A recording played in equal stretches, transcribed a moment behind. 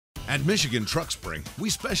At Michigan Truck Spring, we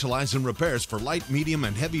specialize in repairs for light, medium,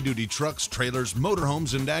 and heavy-duty trucks, trailers,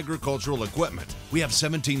 motorhomes, and agricultural equipment. We have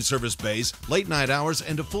 17 service bays, late-night hours,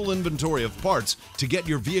 and a full inventory of parts to get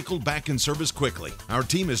your vehicle back in service quickly. Our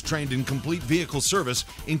team is trained in complete vehicle service,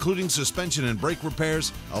 including suspension and brake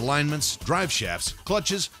repairs, alignments, drive shafts,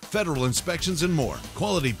 clutches, federal inspections, and more.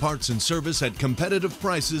 Quality parts and service at competitive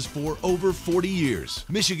prices for over 40 years.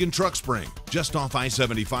 Michigan Truck Spring, just off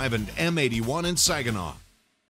I-75 and M81 in Saginaw.